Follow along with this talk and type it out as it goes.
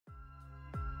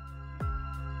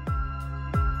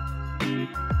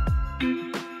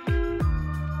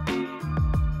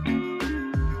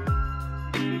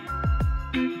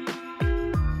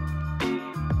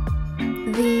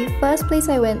first place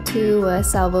I went to was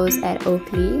Salvos at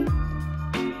Oakley.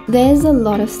 There's a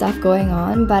lot of stuff going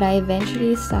on, but I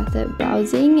eventually started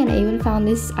browsing and I even found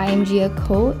this IMG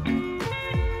coat.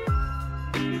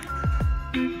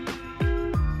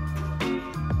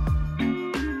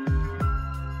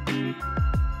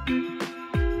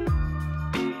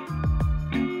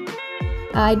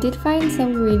 I did find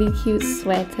some really cute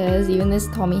sweaters, even this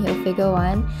Tommy Hilfiger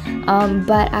one,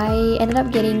 but I ended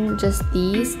up getting just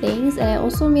these things, and I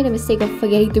also made a mistake of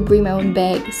forgetting to bring my own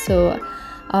bag, so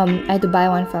I had to buy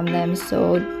one from them.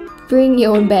 So bring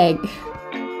your own bag.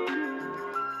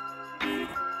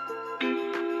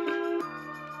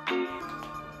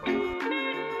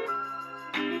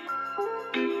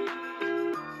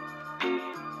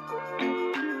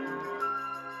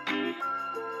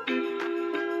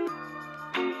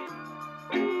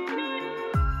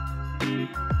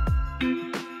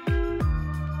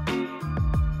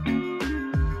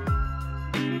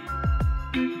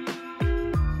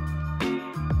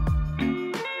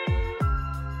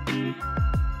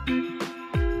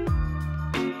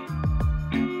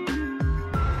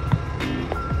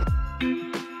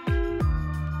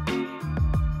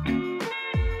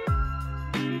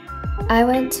 I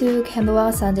went to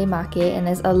Camberwell Sunday Market and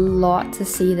there's a lot to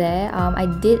see there. I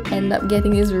did end up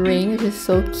getting this ring, which is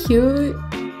so cute.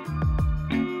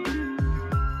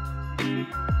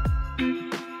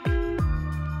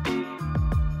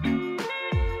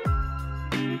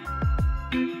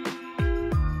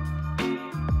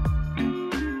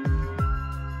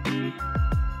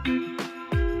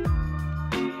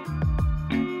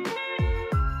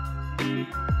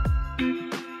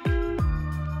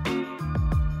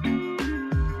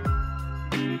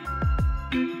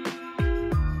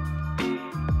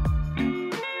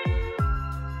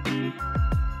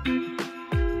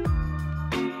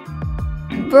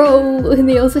 Bro,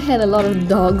 they also had a lot of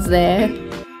dogs there.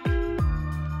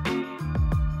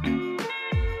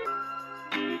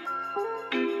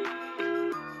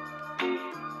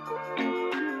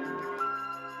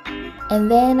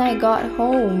 And then I got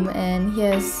home and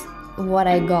here's what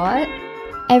I got.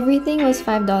 Everything was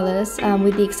 $5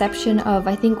 with the exception of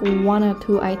I think 1 or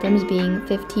 2 items being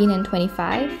 $15 and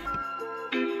 $25.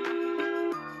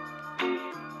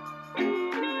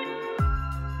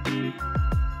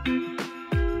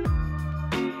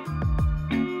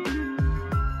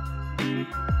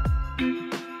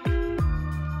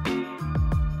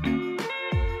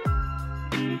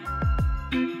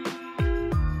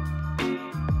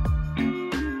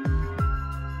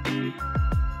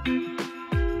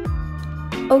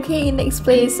 Okay, next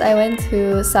place I went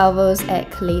to Salvos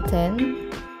at Clayton.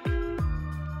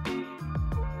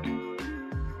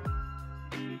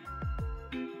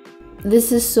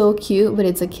 This is so cute, but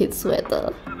it's a kid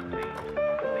sweater.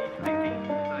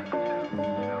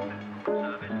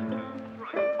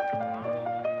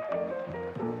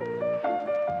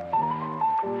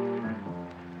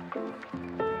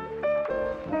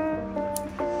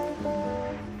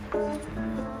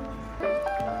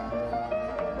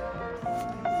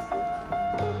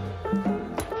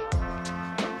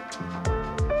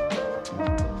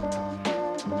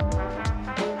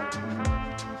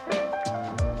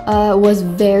 Was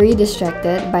very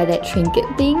distracted by that trinket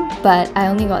thing, but I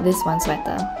only got this one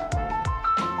sweater.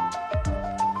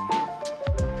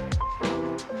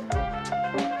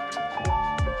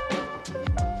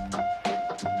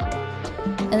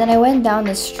 And then I went down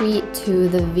the street to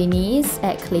the Vinnies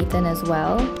at Clayton as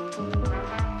well.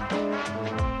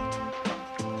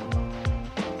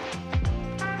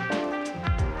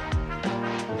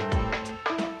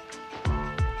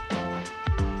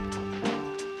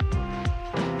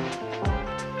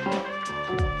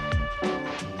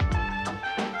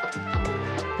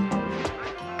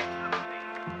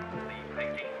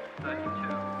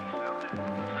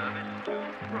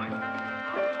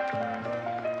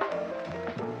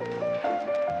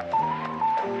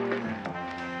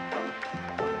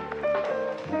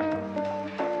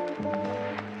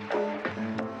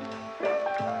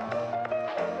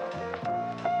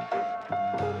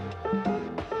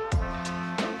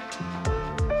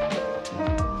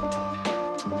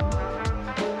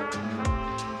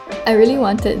 I really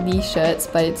wanted these shirts,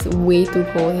 but it's way too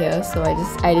cold here, so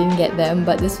I didn't get them,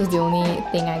 but this was the only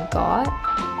thing I got.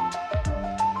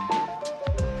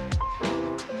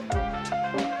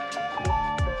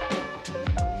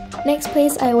 Next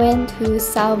place I went to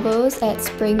Salvos at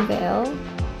Springvale.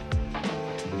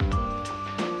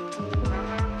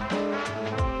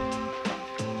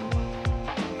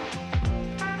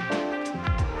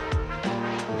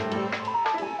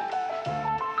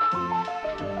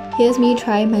 Here's me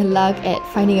trying my luck at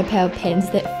finding a pair of pants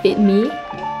that fit me.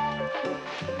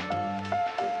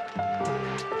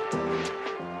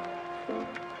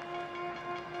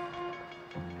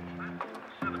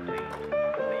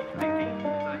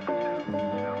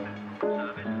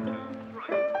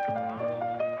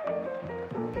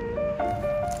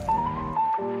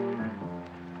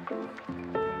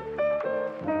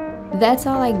 That's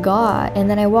all I got, and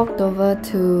then I walked over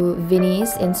to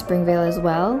Vinnies in Springvale as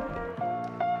well.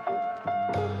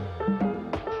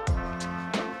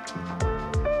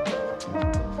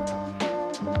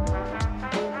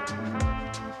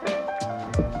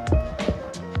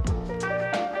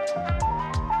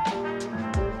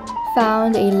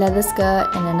 Found a leather skirt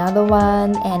and another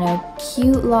one, and a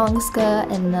cute long skirt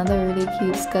and another really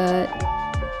cute skirt.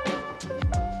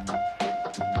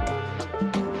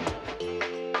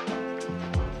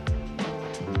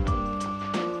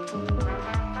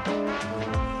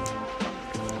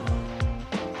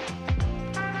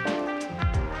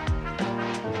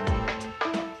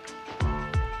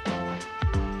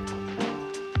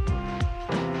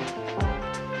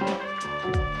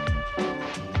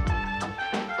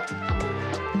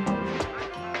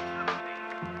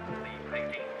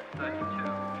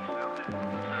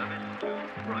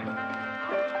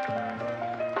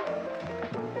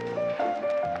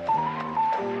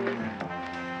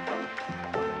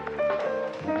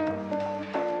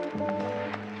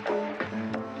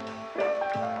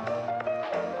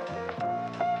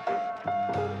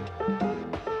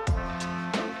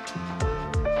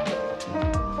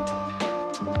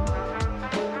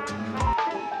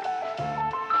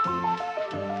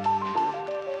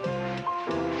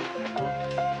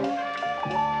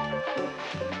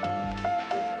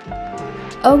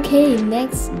 Okay,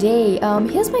 next day.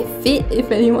 Here's my fit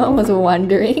if anyone was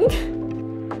wondering.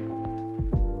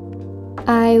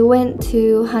 I went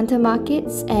to Hunter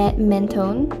Markets at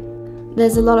Mentone.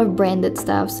 There's a lot of branded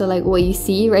stuff, so like what you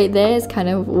see right there is kind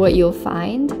of what you'll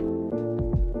find.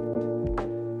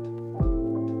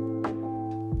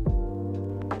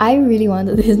 I really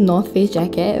wanted this North Face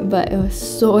jacket, but it was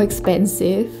so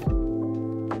expensive.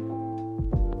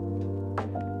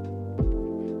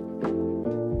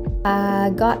 I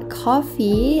got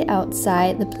coffee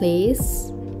outside the place,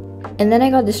 and then I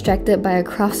got distracted by a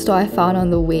craft store I found on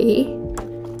the way.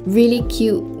 Really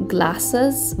cute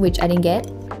glasses, which I didn't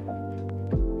get.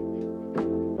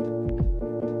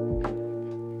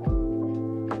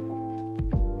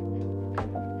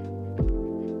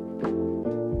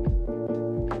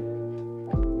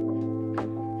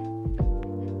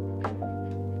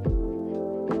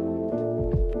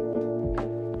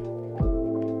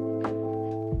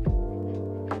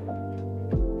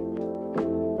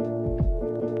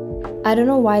 I don't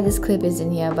know why this clip is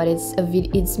in here, but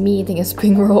it's me eating a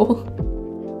spring roll.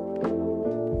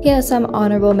 Here are some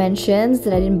honorable mentions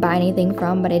that I didn't buy anything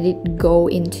from, but I did go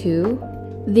into.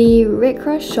 The Red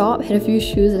Cross shop had a few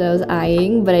shoes that I was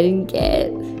eyeing, but I didn't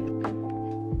get.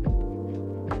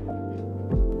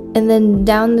 And then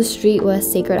down the street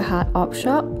was Sacred Heart Op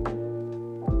Shop.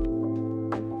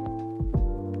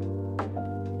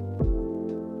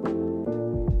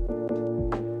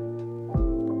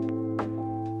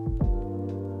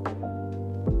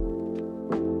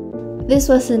 This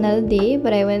was another day,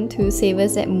 but I went to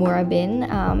Savers at Murabin,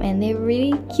 and they have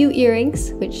really cute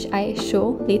earrings, which I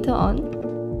show later on.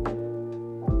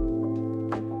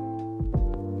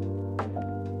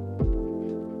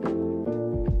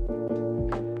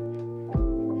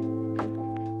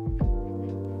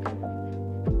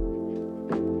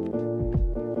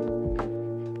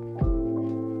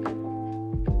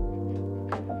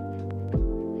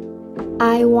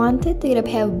 I wanted to get a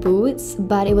pair of boots,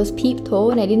 but it was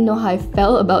peep-toe and I didn't know how I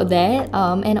felt about that.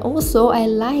 And also, I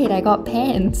lied, I got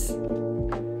pants.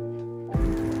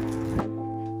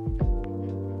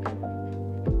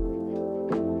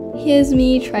 Here's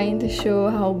me trying to show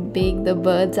how big the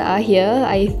birds are here,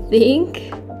 I think.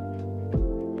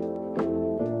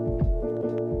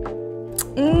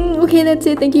 Okay, that's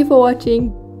it. Thank you for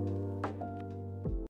watching.